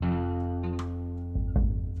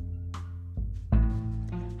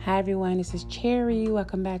Hi everyone, this is Cherry.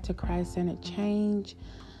 Welcome back to Christ-Centered Change.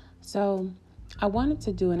 So I wanted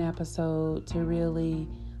to do an episode to really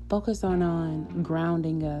focus on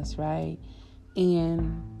grounding us, right?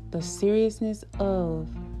 In the seriousness of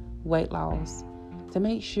weight loss, to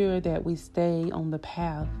make sure that we stay on the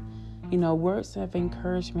path. Words of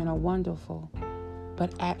encouragement are wonderful,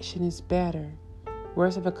 but action is better.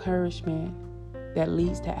 Words of encouragement that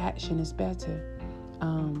leads to action is better.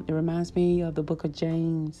 It reminds me of the book of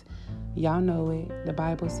James. Y'all know it. The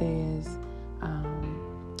Bible says,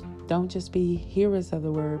 don't just be hearers of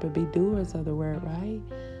the word, but be doers of the word, right?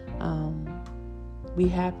 We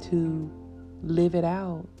have to live it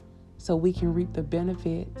out so we can reap the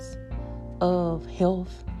benefits of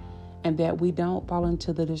health and that we don't fall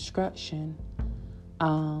into the destruction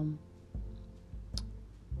of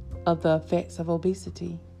the effects of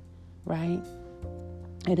obesity, right?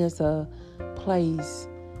 It is a place,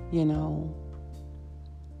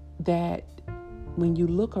 that when you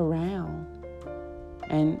look around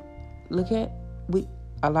and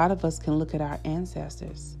a lot of us can look at our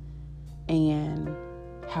ancestors and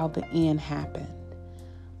how the end happened.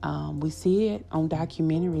 We see it on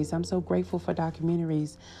documentaries. I'm so grateful for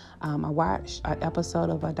documentaries. I watched an episode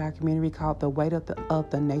of a documentary called The Weight of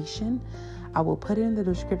the Nation. I will put it in the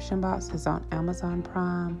description box. It's on Amazon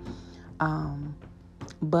Prime.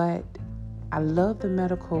 But I love the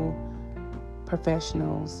medical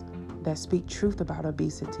professionals that speak truth about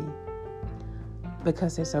obesity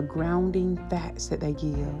because there's a grounding facts that they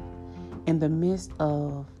give in the midst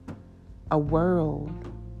of a world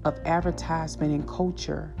of advertisement and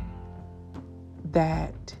culture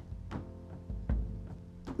that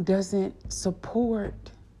doesn't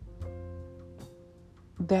support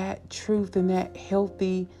that truth and that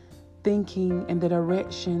healthy thinking in the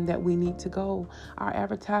direction that we need to go. Our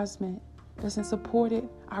advertisement doesn't support it.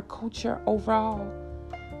 Our culture overall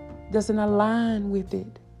doesn't align with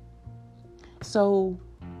it. So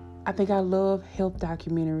I think I love health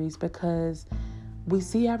documentaries because we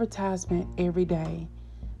see advertisement every day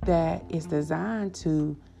that is designed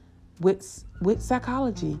to, with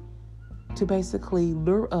psychology, to basically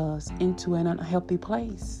lure us into an unhealthy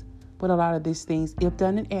place with a lot of these things, if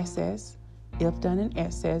done in excess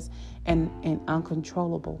and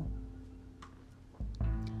uncontrollable.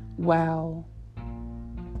 While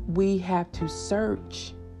we have to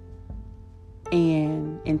search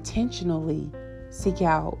and intentionally seek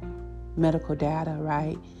out medical data,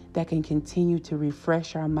 right, that can continue to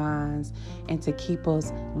refresh our minds and to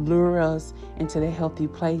lure us into the healthy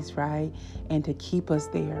place, right, and to keep us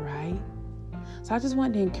there, right? So I just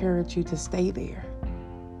wanted to encourage you to stay there.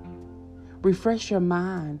 Refresh your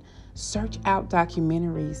mind. Search out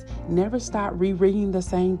documentaries. Never stop rereading the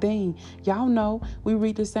same thing. Y'all know we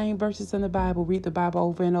read the same verses in the Bible. Read the Bible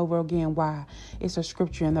over and over again. Why? It's a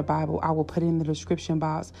scripture in the Bible. I will put it in the description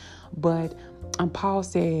box. But Paul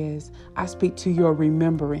says, I speak to your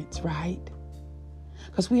remembrance, right?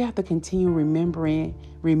 Because we have to continue remembering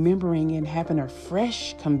and having a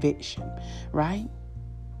fresh conviction, right?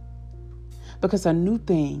 Because a new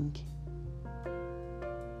thing,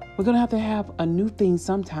 we're going to have a new thing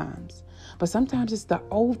sometimes. But sometimes it's the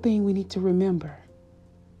old thing we need to remember.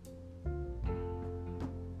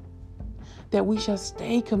 That we shall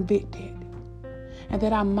stay convicted. And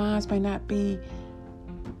that our minds may not be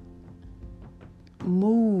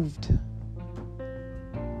moved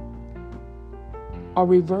or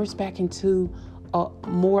reversed back into a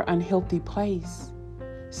more unhealthy place.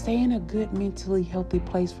 Stay in a good, mentally healthy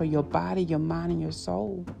place for your body, your mind, and your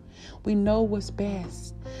soul. We know what's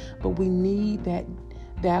best, but we need that.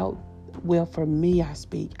 Well, for me, I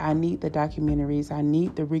speak. I need the documentaries. I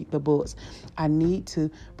need to read the books. I need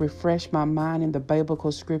to refresh my mind in the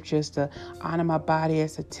biblical scriptures to honor my body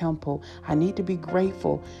as a temple. I need to be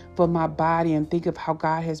grateful for my body and think of how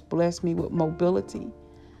God has blessed me with mobility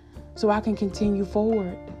so I can continue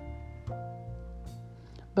forward.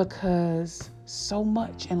 Because so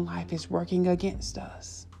much in life is working against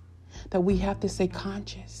us that we have to stay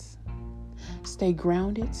conscious, stay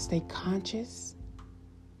grounded, stay conscious.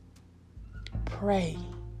 Pray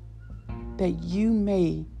that you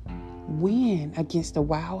may win against the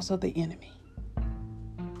wiles of the enemy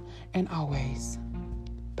and always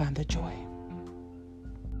find the joy.